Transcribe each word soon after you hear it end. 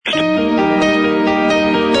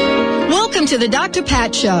to the Dr.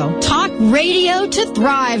 Pat Show. Talk radio to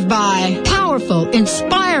thrive by. Powerful,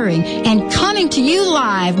 inspiring, and coming to you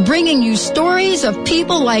live, bringing you stories of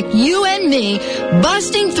people like you and me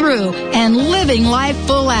busting through and living life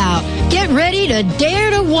full out. Get ready to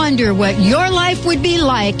dare to wonder what your life would be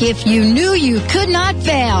like if you knew you could not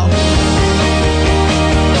fail.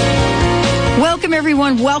 Welcome,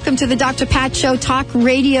 everyone. Welcome to the Dr. Pat Show, talk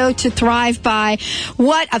radio to thrive by.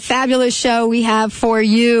 What a fabulous show we have for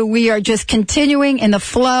you. We are just continuing in the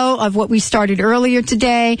flow of what we started earlier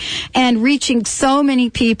today and reaching so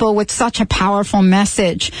many people with such a powerful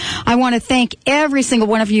message. I want to thank every single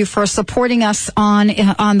one of you for supporting us on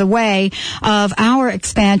the way of our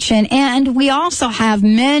expansion. And we also have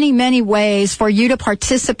many, many ways for you to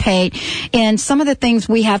participate in some of the things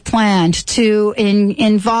we have planned to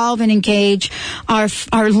involve and engage our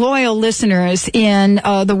loyal listeners in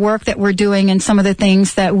the work that we're doing and some of the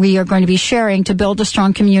things that we are going to be sharing to build a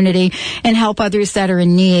strong community and help others that are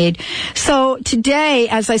in need. So today,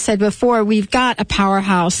 as I said before, we've got a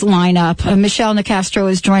powerhouse lineup. Michelle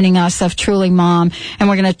Nicastro is joining us of Truly Mom, and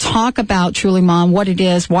we're going to talk about Truly Mom, what it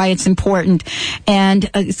is, why it's important,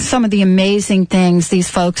 and some of the amazing things these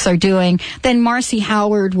folks are doing. Then Marcy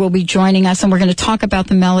Howard will be joining us, and we're going to talk about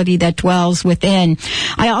the melody that dwells within.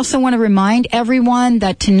 I also want to remind everyone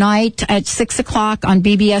that tonight at 6 o'clock on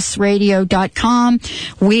bbsradio.com,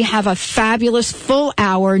 we have a fabulous full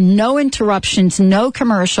hour, no interruptions, no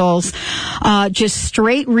commercials, just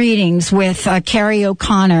straight readings with Carrie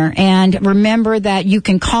O'Connor. And remember that you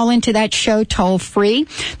can call into that show toll free.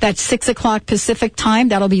 That's 6 o'clock Pacific time.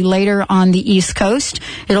 That'll be later on the East Coast.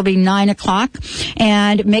 It'll be 9 o'clock.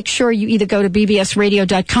 And make sure you either go to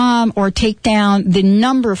bbsradio.com or take down the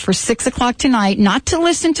number for 6 o'clock tonight, not to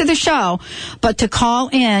listen to the show, but to call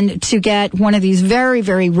in to get one of these very,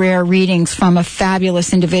 very rare readings from a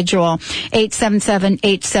fabulous individual.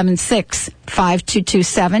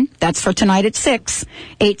 877-876-5227. That's for tonight at 6.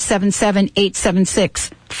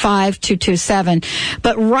 877-876-5227.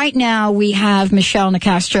 But right now we have Michelle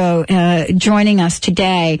Nicastro joining us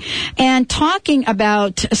today and talking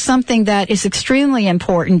about something that is extremely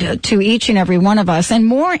important to each and every one of us, and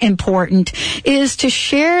more important is to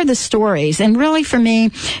share the stories. And really for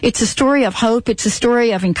me, it's a story of hope, it's a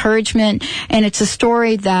story of encouragement, and it's a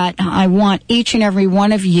story that I want each and every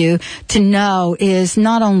one of you to know is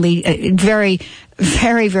not only very,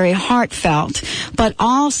 very heartfelt, but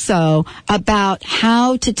also about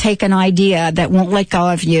how to take an idea that won't let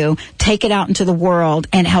go of you, take it out into the world,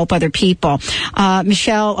 and help other people.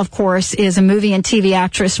 Michelle, of course, is a movie and TV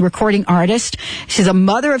actress, recording artist. She's a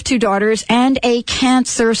mother of 2 daughters and a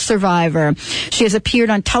cancer survivor. She has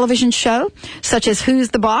appeared on television shows such as Who's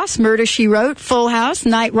the Boss, Murder, She Wrote, Full House,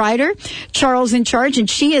 Knight Rider, Charles in Charge, and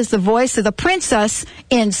she is the voice of the princess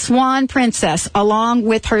in Swan Princess, along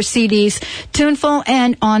with her CDs Tuneful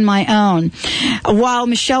and On My Own. While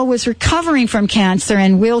Michelle was recovering from cancer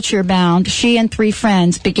and wheelchair bound, she and 3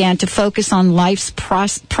 friends began to focus on life's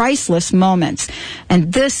priceless moments.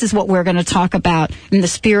 And this is what we're going to talk about in the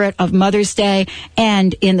spirit of Mother's Day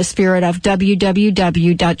and in the spirit of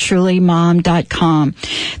www.trulymom.com.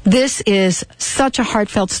 This is such a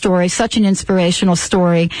heartfelt story, such an inspirational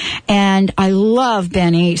story. And I love,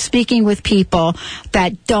 Benny, speaking with people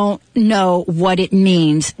that don't know what it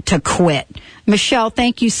means to quit. Michelle,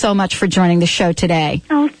 thank you so much for joining the show today.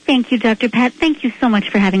 Oh, thank you, Dr. Pat. Thank you so much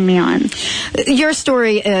for having me on. Your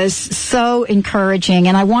story is so encouraging,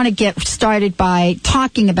 and I want to get started by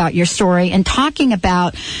talking about your story and talking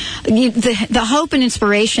about the hope and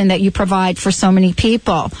inspiration that you provide for so many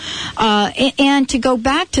people. And to go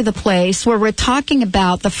back to the place where we're talking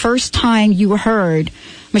about the first time you heard,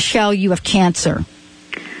 Michelle, you have cancer.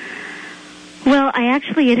 Well, I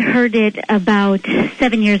actually had heard it about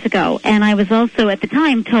 7 years ago, and I was also at the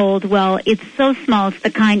time told, well, it's so small, it's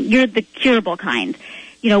the kind, you're the curable kind.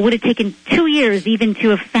 You know, it would have taken 2 years even to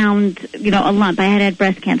have found, a lump. I had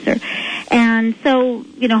breast cancer. And so,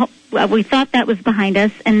 we thought that was behind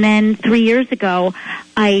us, and then 3 years ago,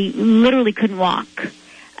 I literally couldn't walk.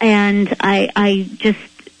 And I just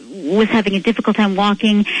was having a difficult time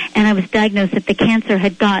walking, and I was diagnosed that the cancer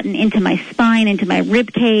had gotten into my spine, into my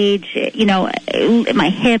rib cage, my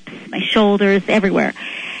hips, my shoulders, everywhere.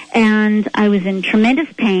 And I was in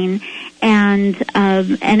tremendous pain, and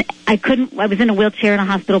I couldn't, I was in a wheelchair in a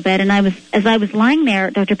hospital bed, and as I was lying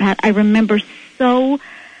there, Dr. Pat, I remember so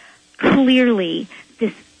clearly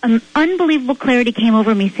this unbelievable clarity came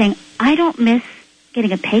over me saying, I don't miss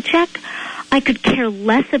getting a paycheck. I could care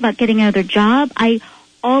less about getting another job.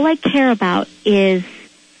 All I care about is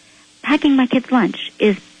packing my kids' lunch,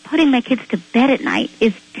 is putting my kids to bed at night,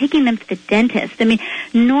 is taking them to the dentist. I mean,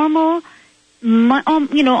 normal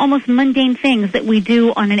almost mundane things that we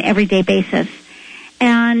do on an everyday basis.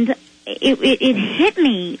 And it hit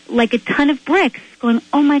me like a ton of bricks, going,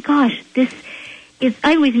 oh my gosh,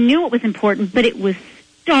 I always knew it was important, but it was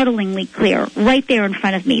startlingly clear right there in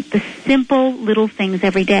front of me, the simple little things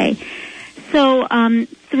every day. So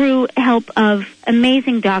through help of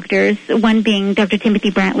amazing doctors, one being Dr.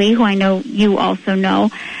 Timothy Brantley, who I know you also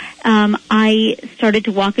know, I started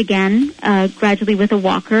to walk again, gradually with a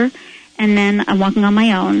walker, and then I'm walking on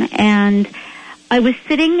my own. And I was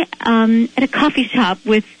sitting at a coffee shop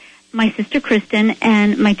with my sister Kristen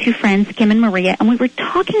and my two friends, Kim and Maria, and we were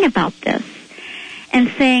talking about this and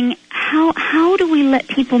saying, how do we let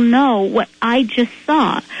people know what I just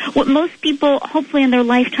saw? What most people, hopefully in their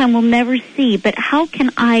lifetime, will never see, but how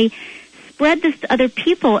can I spread this to other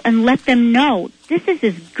people and let them know this is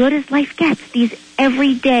as good as life gets, these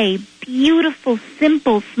everyday, beautiful,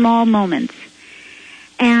 simple, small moments.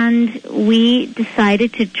 And we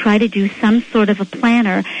decided to try to do some sort of a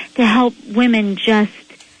planner to help women just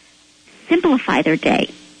simplify their day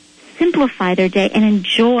and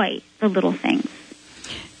enjoy the little things.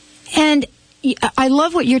 And I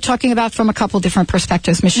love what you're talking about from a couple different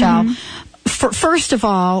perspectives, Michelle. Mm-hmm. First of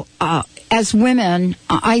all, as women,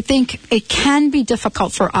 I think it can be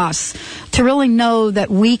difficult for us to really know that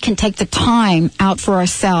we can take the time out for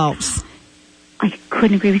ourselves. I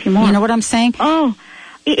couldn't agree with you more. You know what I'm saying? Oh,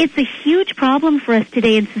 it's a huge problem for us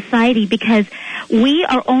today in society because we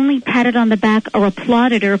are only patted on the back or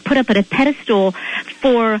applauded or put up at a pedestal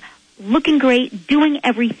for looking great, doing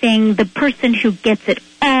everything, the person who gets it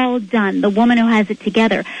all done, the woman who has it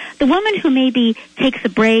together. The woman who maybe takes a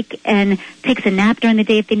break and takes a nap during the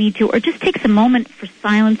day if they need to, or just takes a moment for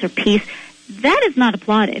silence or peace, that is not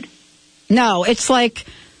applauded. No, it's like,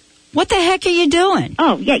 what the heck are you doing?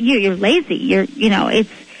 Oh, yeah, you're lazy.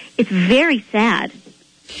 It's very sad.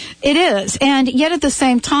 It is. And yet at the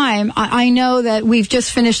same time, I know that we've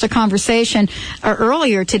just finished a conversation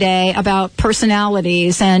earlier today about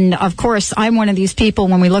personalities. And, of course, I'm one of these people,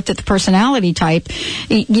 when we looked at the personality type,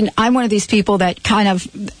 I'm one of these people that kind of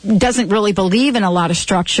doesn't really believe in a lot of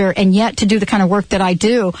structure. And yet to do the kind of work that I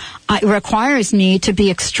do, it requires me to be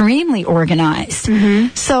extremely organized.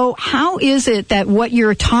 Mm-hmm. So how is it that what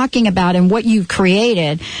you're talking about and what you've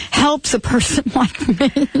created helps a person like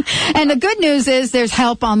me? And the good news is there's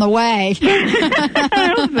help on the way.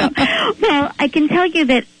 I hope so. Well, I can tell you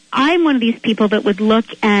that I'm one of these people that would look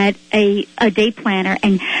at a day planner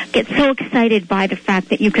and get so excited by the fact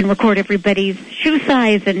that you can record everybody's shoe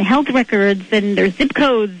size and health records and their zip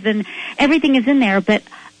codes and everything is in there, but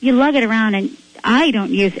you lug it around and I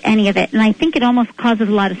don't use any of it. And I think it almost causes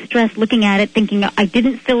a lot of stress looking at it, thinking I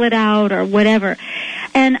didn't fill it out or whatever.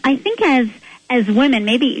 And I think as women,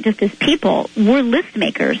 maybe just as people, we're list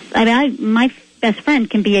makers. My best friend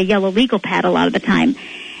can be a yellow legal pad a lot of the time.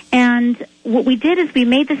 And what we did is we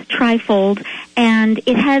made this trifold, and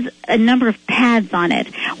it has a number of pads on it.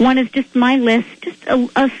 One is just my list, just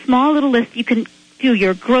a small little list. You can do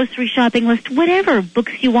your grocery shopping list, whatever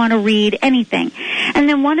books you want to read, anything. And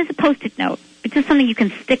then one is a Post-it note. It's just something you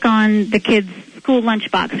can stick on the kids' school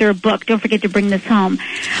lunchbox or a book. Don't forget to bring this home.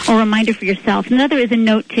 Or a reminder for yourself. Another is a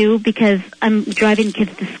note, too, because I'm driving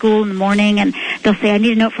kids to school in the morning, and they'll say, I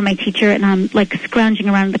need a note from my teacher, and I'm, like, scrounging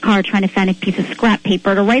around in the car trying to find a piece of scrap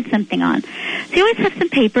paper to write something on. So you always have some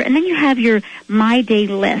paper, and then you have your My Day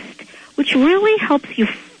list, which really helps you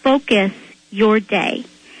focus your day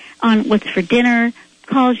on what's for dinner,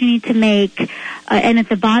 calls you need to make, and at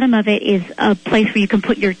the bottom of it is a place where you can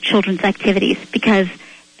put your children's activities, because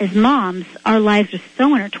as moms, our lives are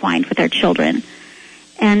so intertwined with our children.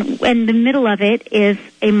 And in the middle of it is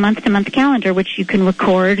a month-to-month calendar, which you can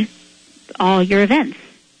record all your events.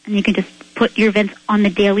 And you can just put your events on the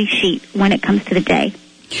daily sheet when it comes to the day.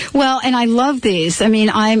 Well, and I love these. I mean,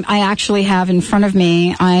 I actually have in front of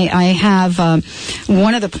me, I have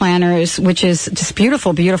one of the planners, which is just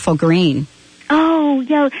beautiful, beautiful green. Oh,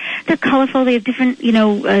 yeah, they're colorful. They have different,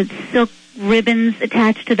 silk ribbons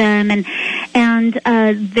attached to them, and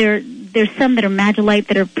there's some that are Magilite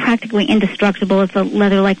that are practically indestructible. It's a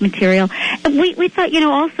leather-like material. And we thought,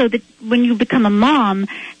 also that when you become a mom,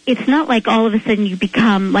 it's not like all of a sudden you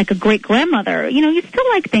become like a great-grandmother. You still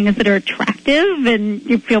like things that are attractive and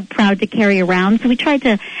you feel proud to carry around. So we tried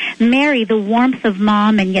to marry the warmth of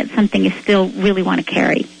mom and yet something you still really want to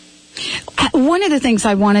carry. One of the things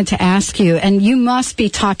I wanted to ask you, and you must be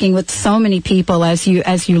talking with so many people as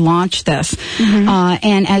you launch this, mm-hmm.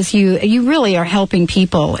 And as you really are helping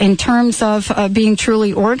people in terms of being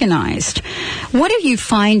truly organized. What are you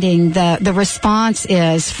finding the response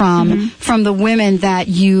is from the women that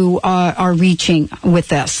you are reaching with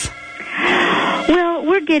this? Well,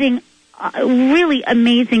 we're getting really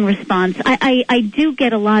amazing response. I do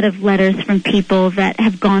get a lot of letters from people that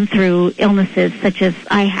have gone through illnesses such as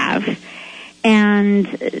I have, and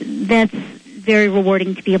that's very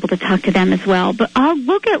rewarding to be able to talk to them as well. But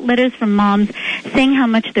we'll get letters from moms saying how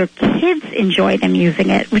much their kids enjoy them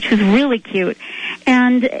using it, which was really cute.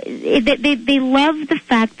 And they love the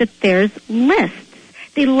fact that there's lists.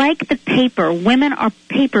 They like the paper. Women are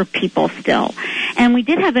paper people still. And we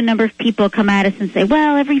did have a number of people come at us and say,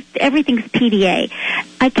 well, everything's PDA.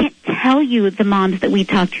 I can't tell you the moms that we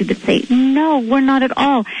talk to that say, no, we're not at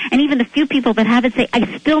all. And even the few people that have it say,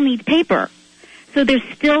 I still need paper. So they're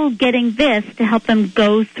still getting this to help them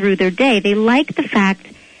go through their day. They like the fact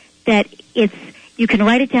that you can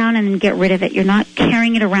write it down and then get rid of it. You're not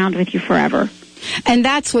carrying it around with you forever. And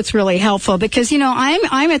that's what's really helpful because,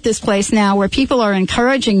 I'm at this place now where people are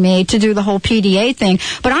encouraging me to do the whole PDA thing,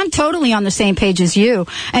 but I'm totally on the same page as you.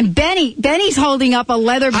 And Benny's holding up a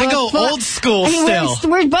leather book. I go old school still.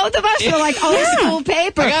 We're both of us are like old school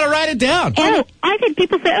paper. I got to write it down. And I've had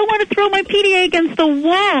people say, I want to throw my PDA against the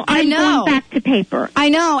wall. I'm going back to paper. I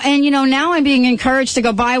know. And, now I'm being encouraged to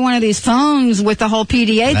go buy one of these phones with the whole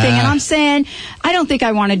PDA thing. And I'm saying, I don't think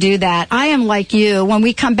I want to do that. I am like you. When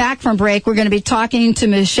we come back from break, we're going to be talking to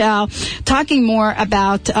Michelle, talking more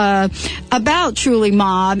about Truly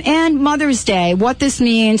Mom and Mother's Day, what this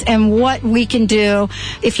means and what we can do.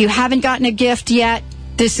 If you haven't gotten a gift yet,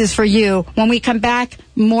 this is for you. When we come back,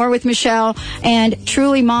 more with Michelle and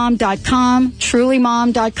trulymom.com,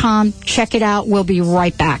 trulymom.com. Check it out. We'll be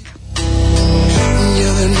right back.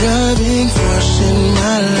 You're the driving force in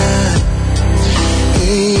my life.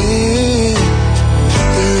 Yeah.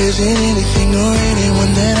 There isn't anything or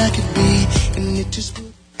anyone that I could be, and it just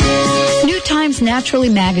New Times Naturally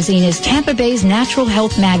magazine is Tampa Bay's natural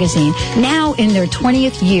health magazine, now in their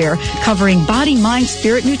 20th year, covering body, mind,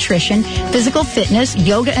 spirit, nutrition, physical fitness,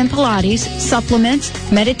 yoga and Pilates, supplements,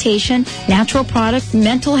 meditation, natural product,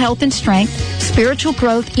 mental health and strength, spiritual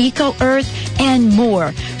growth, eco-earth, and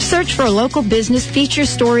more. Search for a local business, feature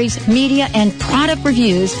stories, media, and product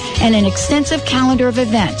reviews, and an extensive calendar of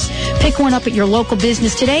events. Pick one up at your local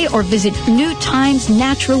business today or visit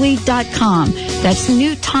newtimesnaturally.com. That's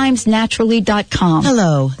newtimesnaturally.com.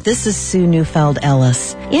 Hello, this is Sue Neufeld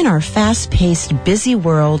Ellis. In our fast-paced, busy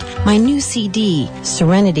world, my new CD,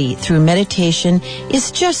 Serenity Through Meditation,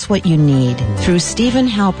 is just what you need. Through Stephen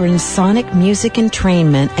Halpern's sonic music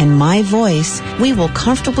entrainment and my voice, we will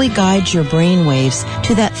comfortably guide your brainwaves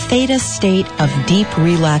to that theta state of deep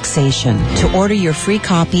relaxation. To order your free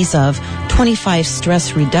copies of 25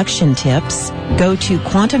 Stress Reduction Tips, go to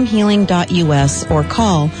quantumhealing.us or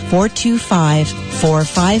call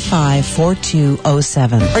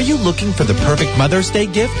 425-455-4207. Are you looking for the perfect Mother's Day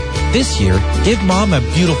gift? This year, give Mom a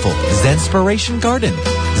beautiful Zenspiration garden.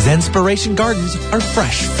 Zenspiration gardens are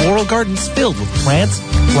fresh floral gardens filled with plants,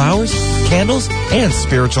 flowers, candles, and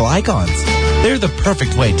spiritual icons. They're the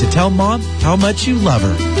perfect way to tell Mom how much you love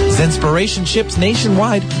her. Zenspiration ships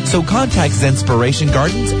nationwide, so contact Zenspiration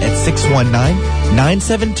Gardens at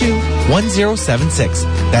 619-972-1076.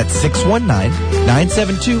 That's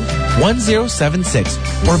 619-972-1076.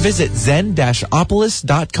 Or visit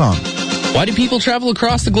zen-opolis.com. Why do people travel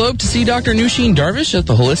across the globe to see Dr. Nusheen Darvish at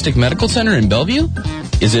the Holistic Medical Center in Bellevue?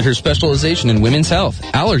 Is it her specialization in women's health,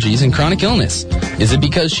 allergies, and chronic illness? Is it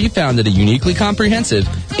because she founded a uniquely comprehensive,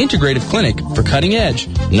 integrative clinic for cutting-edge,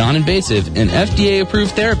 non-invasive, and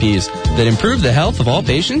FDA-approved therapies that improve the health of all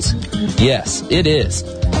patients? Yes, it is.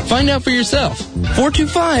 Find out for yourself.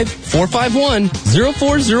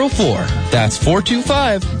 425-451-0404. That's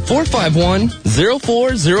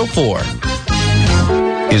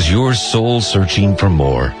 425-451-0404. Is your soul searching for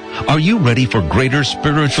more? Are you ready for greater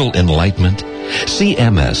spiritual enlightenment?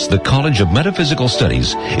 CMS, the College of Metaphysical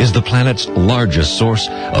Studies, is the planet's largest source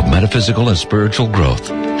of metaphysical and spiritual growth.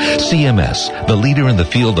 CMS, the leader in the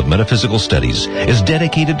field of metaphysical studies, is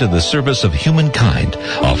dedicated to the service of humankind,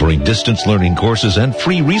 offering distance learning courses and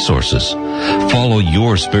free resources. Follow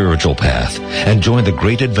your spiritual path and join the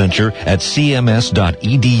great adventure at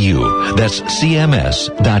cms.edu. That's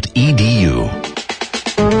cms.edu.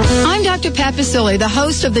 I'm Dr. Pat Baccili, the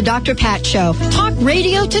host of the Dr. Pat Show. Talk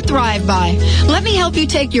radio to thrive by. Let me help you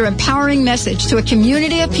take your empowering message to a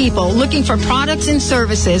community of people looking for products and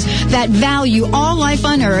services that value all life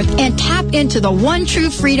on earth and tap into the one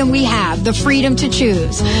true freedom we have, the freedom to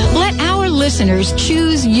choose. Let our listeners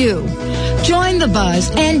choose you. Join the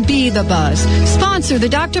buzz and be the buzz. Sponsor the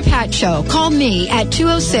Dr. Pat Show. Call me at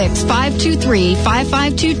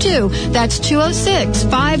 206-523-5522. That's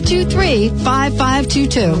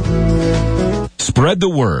 206-523-5522. Spread the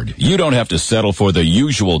word. You don't have to settle for the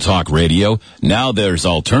usual talk radio. Now there's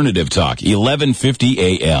Alternative Talk,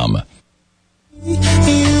 1150 AM. You will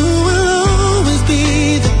always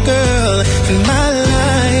be the girl in my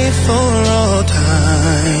life for all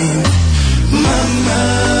time. Mama,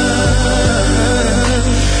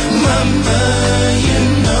 mama, you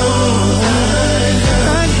know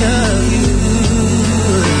I love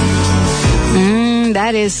you.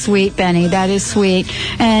 That is sweet, Benny. That is sweet.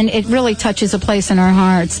 And it really touches a place in our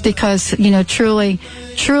hearts because, you know, truly,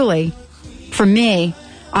 for me,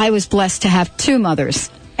 I was blessed to have two mothers.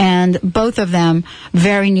 And both of them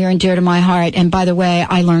very near and dear to my heart. And by the way,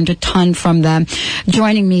 I learned a ton from them.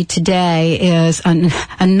 Joining me today is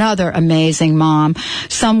another amazing mom,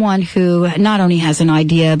 someone who not only has an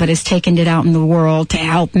idea, but has taken it out in the world to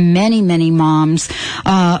help many, many moms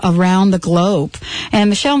around the globe. And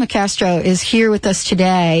Michelle Nicastro is here with us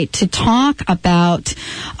today to talk about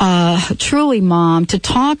Truly Mom, to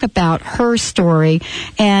talk about her story,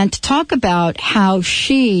 and to talk about how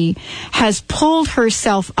she has pulled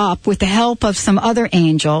herself up with the help of some other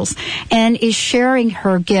angels and is sharing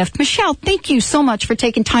her gift. Michelle, thank you so much for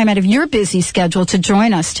taking time out of your busy schedule to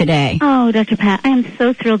join us today. Oh, Dr. Pat, I am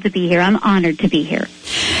so thrilled to be here. I'm honored to be here.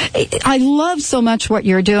 I love so much what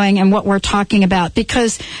you're doing and what we're talking about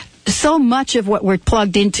because so much of what we're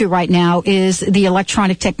plugged into right now is the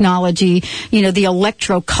electronic technology, you know, the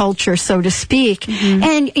electro culture, so to speak. Mm-hmm.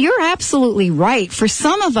 And you're absolutely right. For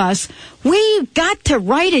some of us, we've got to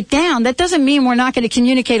write it down. That doesn't mean we're not going to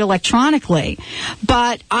communicate electronically.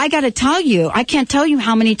 But I got to tell you, I can't tell you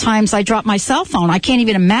how many times I drop my cell phone. I can't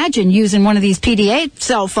even imagine using one of these PDA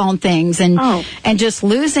cell phone things and just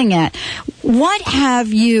losing it. What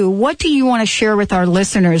do you want to share with our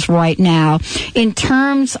listeners right now in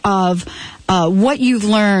terms of what you've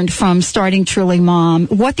learned from starting Truly Mom,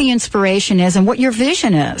 what the inspiration is, and what your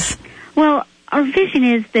vision is? Well, our vision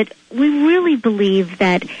is that we really believe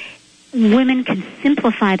that women can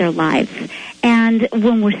simplify their lives. And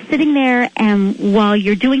when we're sitting there and while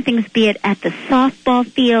you're doing things, be it at the softball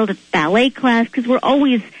field, at ballet class, because we're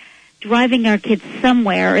always driving our kids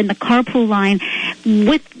somewhere in the carpool line,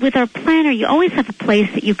 with our planner, you always have a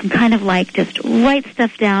place that you can kind of like just write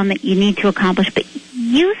stuff down that you need to accomplish, but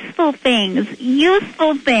useful things,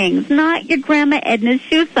 not your Grandma Edna's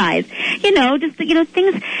shoe size.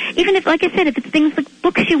 Things, even if, like I said, if it's things like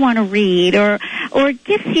books you want to read or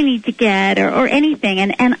gifts you need to get or anything.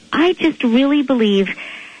 And I just really believe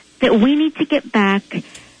that we need to get back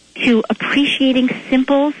to appreciating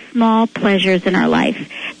simple, small pleasures in our life.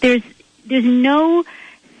 There's no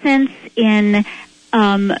sense in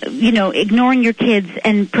ignoring your kids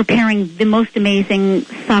and preparing the most amazing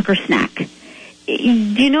soccer snack. Do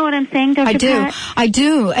you know what I'm saying, Dr. Pat? I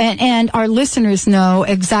do. And our listeners know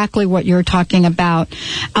exactly what you're talking about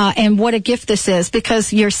and what a gift this is,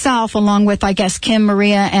 because yourself, along with, I guess, Kim,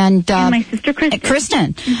 Maria, and my sister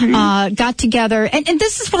Kristen, got together. And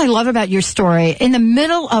this is what I love about your story. In the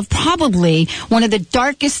middle of probably one of the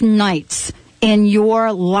darkest nights in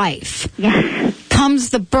your life, yes, comes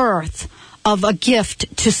the birth of a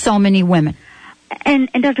gift to so many women. And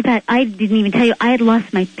Dr. Pat, I didn't even tell you, I had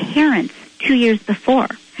lost my parents 2 years before.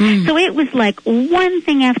 So it was like one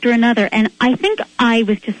thing after another, and I think I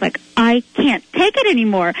was just like, I can't take it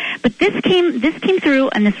anymore. But this came through,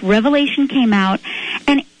 and this revelation came out,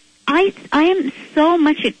 and I am so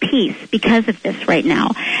much at peace because of this right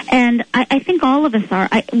now. And I think all of us are.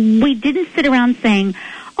 We didn't sit around saying,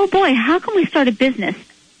 oh boy, how can we start a business?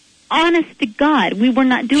 Honest to God, we were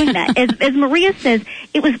not doing that. As Maria says,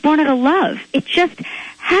 it was born out of love. It just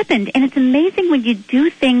happened. And it's amazing when you do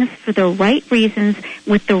things for the right reasons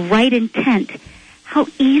with the right intent, how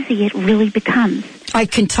easy it really becomes. I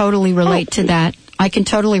can totally relate to that. And,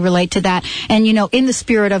 in the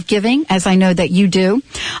spirit of giving, as I know that you do,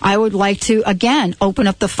 I would like to, again, open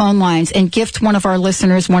up the phone lines and gift one of our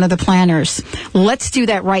listeners one of the planners. Let's do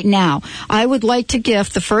that right now. I would like to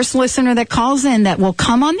gift the first listener that calls in that will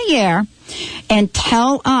come on the air and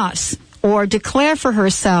tell us or declare for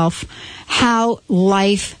herself how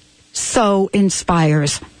life so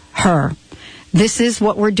inspires her. This is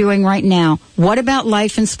what we're doing right now. What about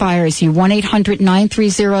life inspires you?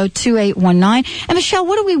 1-800-930-2819. And Michelle,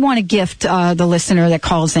 what do we want to gift the listener that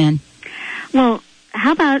calls in? Well,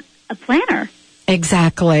 how about a planner?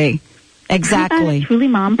 Exactly. How about a Truly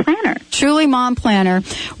Mom planner? Truly Mom planner.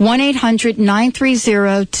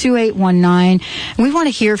 1-800-930-2819. We want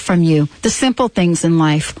to hear from you. The simple things in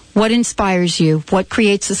life. What inspires you? What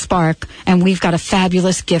creates a spark? And we've got a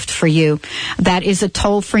fabulous gift for you. That is a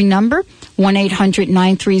toll-free number.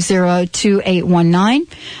 1-800-930-2819.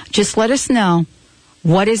 Just let us know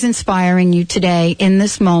What is inspiring you today in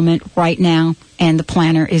this moment right now? And the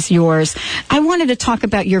planner is yours. I wanted to talk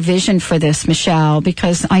about your vision for this, Michelle,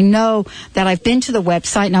 because I know that I've been to the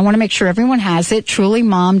website and I want to make sure everyone has it,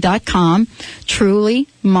 trulymom.com,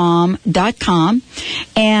 trulymom.com.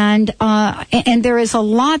 And there is a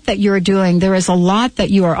lot that you're doing. There is a lot that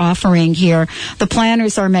you are offering here. The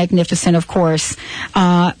planners are magnificent, of course.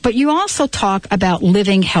 But you also talk about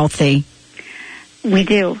living healthy. We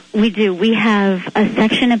do. We have a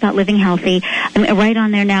section about living healthy. I mean, right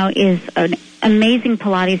on there now is an amazing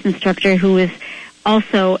Pilates instructor who has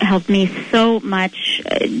also helped me so much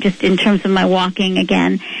just in terms of my walking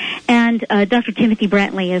again. And Dr. Timothy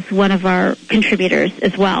Brantley is one of our contributors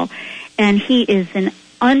as well. And he is an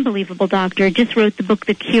unbelievable doctor. Just wrote the book,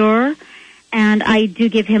 The Cure. And I do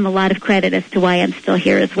give him a lot of credit as to why I'm still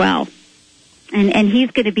here as well. And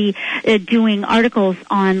he's going to be doing articles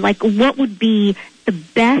on, like, what would be the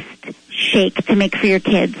best shake to make for your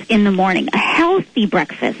kids in the morning. A healthy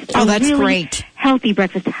breakfast. Oh, that's really great. Healthy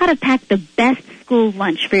breakfast. How to pack the best school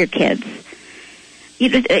lunch for your kids. You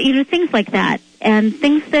know, things like that. And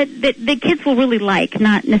things that the kids will really like,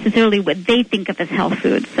 not necessarily what they think of as health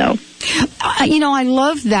food. So, I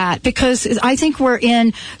love that because I think we're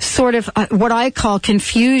in sort of what I call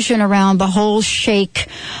confusion around the whole shake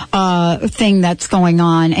thing that's going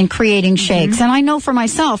on and creating shakes. And I know for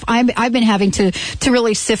myself, I've been having to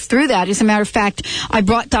really sift through that. As a matter of fact, I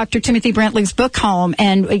brought Dr. Timothy Brantley's book home,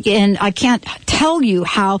 and I can't tell you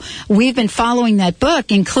how we've been following that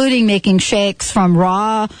book, including making shakes from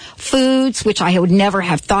raw foods, which I would never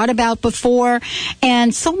have thought about before.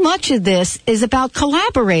 And so much of this is about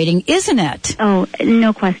collaborating, isn't it? Oh,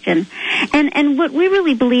 no question. And what we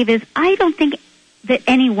really believe is, I don't think that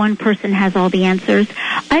any one person has all the answers.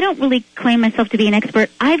 I don't really claim myself to be an expert.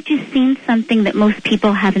 I've just seen something that most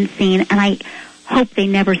people haven't seen, and I hope they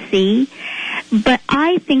never see. But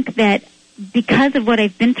I think that because of what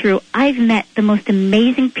I've been through, I've met the most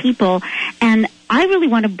amazing people, and I really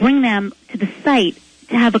want to bring them to the site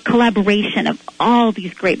to have a collaboration of all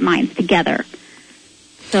these great minds together.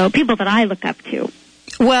 So people that I look up to.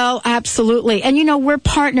 Well, absolutely. And, we're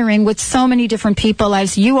partnering with so many different people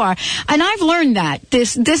as you are. And I've learned that.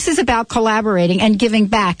 This is about collaborating and giving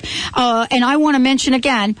back. And I want to mention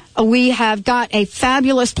again, we have got a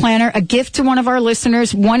fabulous planner, a gift to one of our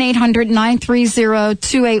listeners,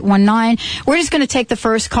 1-800-930-2819. We're just going to take the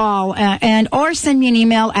first call or send me an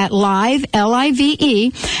email at live,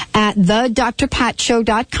 L-I-V-E, at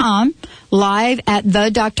thedrpatshow.com. Live at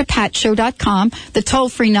thedrpatshow.com. The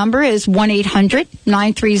toll-free number is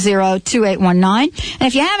 1-800-930-2819. And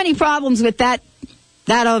if you have any problems with that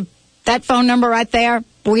phone number right there,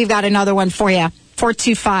 we've got another one for you.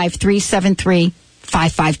 425-373-5527.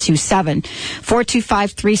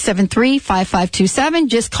 425-373-5527.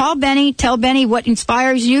 Just call Benny. Tell Benny what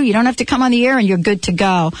inspires you. You don't have to come on the air and you're good to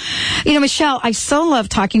go. Michelle, I so love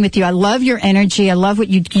talking with you. I love your energy. I love what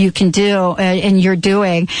you can do and you're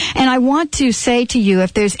doing. And I want to say to you,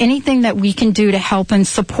 if there's anything that we can do to help and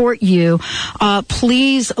support you,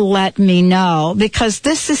 please let me know, because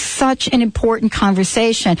this is such an important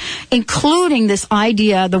conversation, including this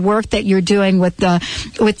idea, the work that you're doing with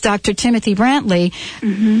Dr. Timothy Brantley.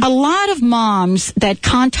 A lot of moms that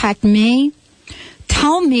contact me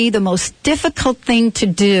tell me the most difficult thing to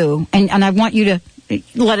do, and I want you to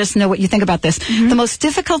let us know what you think about this. The most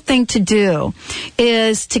difficult thing to do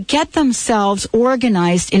is to get themselves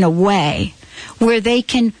organized in a way where they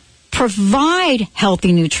can provide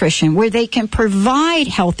healthy nutrition, where they can provide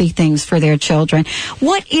healthy things for their children.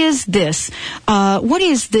 What is this? What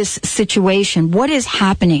is this situation? What is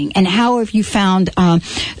happening? And how have you found a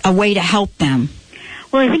way to help them?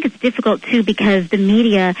 Well, I think it's difficult, too, because the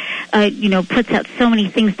media, puts out so many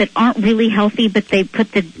things that aren't really healthy, but they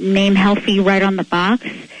put the name healthy right on the box.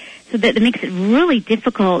 So that it makes it really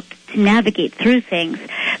difficult to navigate through things.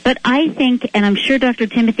 But I think, and I'm sure Dr.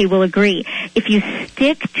 Timothy will agree, if you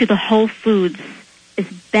stick to the whole foods as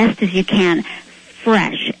best as you can,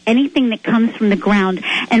 fresh, anything that comes from the ground.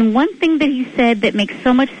 And one thing that he said that makes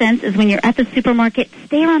so much sense is when you're at the supermarket,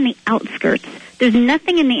 stay on the outskirts. There's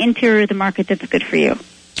nothing in the interior of the market that's good for you.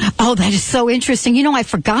 Oh, that is so interesting. I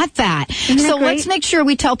forgot that. So let's make sure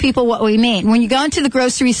we tell people what we mean. When you go into the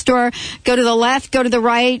grocery store, go to the left, go to the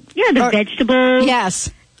right. Yeah, the vegetables. Yes.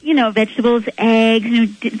 Vegetables,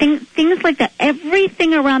 eggs, things like that.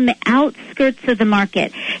 Everything around the outskirts of the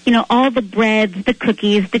market. All the breads, the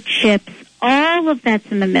cookies, the chips, all of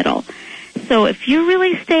that's in the middle. So if you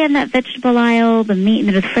really stay in that vegetable aisle, the meat,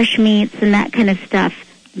 the fresh meats and that kind of stuff,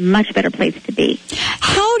 much better place to be.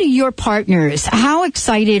 How do your partners, how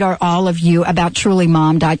excited are all of you about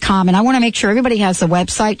TrulyMom.com? And I want to make sure everybody has the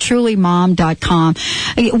website, TrulyMom.com.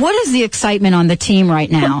 What is the excitement on the team right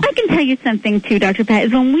now? Well, I can tell you something, too, Dr. Pat,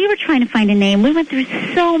 is when we were trying to find a name, we went through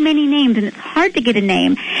so many names, and it's hard to get a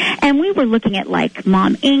name. And we were looking at, like,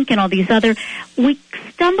 Mom Inc. and all these other. We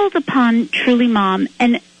stumbled upon Truly Mom,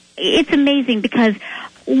 and it's amazing because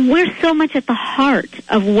we're so much at the heart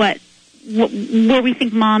of where we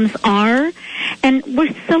think moms are, and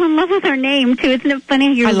we're so in love with our name too. Isn't it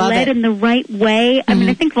funny? You're led in the right way. Mm-hmm. I mean,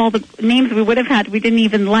 I think of all the names we would have had we didn't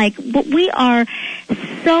even like, but we are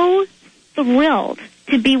so thrilled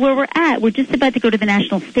to be where we're at. We're just about to go to the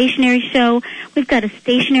National Stationery Show. We've got a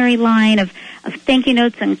stationery line of thank you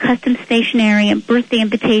notes and custom stationery and birthday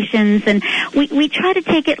invitations, and we try to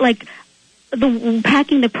take it like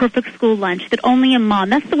packing the perfect school lunch that only a mom.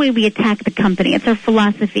 That's the way we attack the company. It's our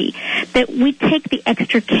philosophy that we take the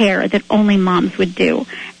extra care that only moms would do.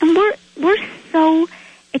 And we're so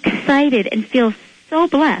excited and feel so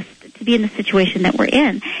blessed to be in the situation that we're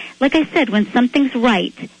in. Like I said, when something's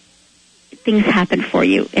right, things happen for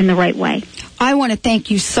you in the right way. I want to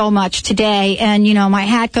thank you so much today. And, you know, my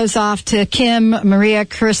hat goes off to Kim, Maria,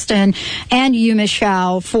 Kirsten, and you,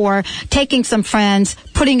 Michelle, for taking some friends,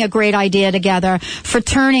 putting a great idea together, for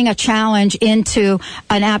turning a challenge into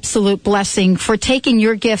an absolute blessing, for taking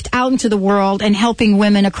your gift out into the world and helping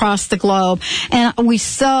women across the globe. And we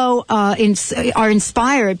so are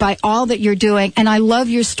inspired by all that you're doing. And I love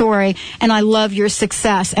your story, and I love your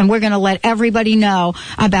success. And we're going to let everybody know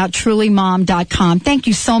about TrulyMom.com. Thank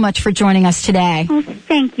you so much for joining us today. Oh,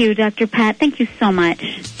 thank you, Dr. Pat. Thank you so much.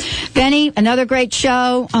 Benny, another great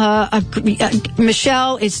show.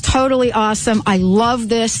 Michelle is totally awesome. I love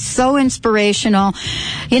this. So inspirational.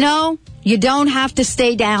 You know, you don't have to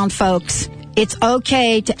stay down, folks. It's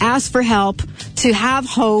okay to ask for help, to have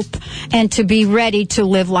hope, and to be ready to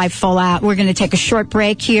live life full out. We're going to take a short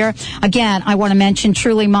break here. Again, I want to mention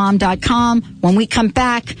TrulyMom.com. When we come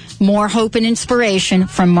back, more hope and inspiration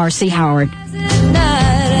from Marcy Howard.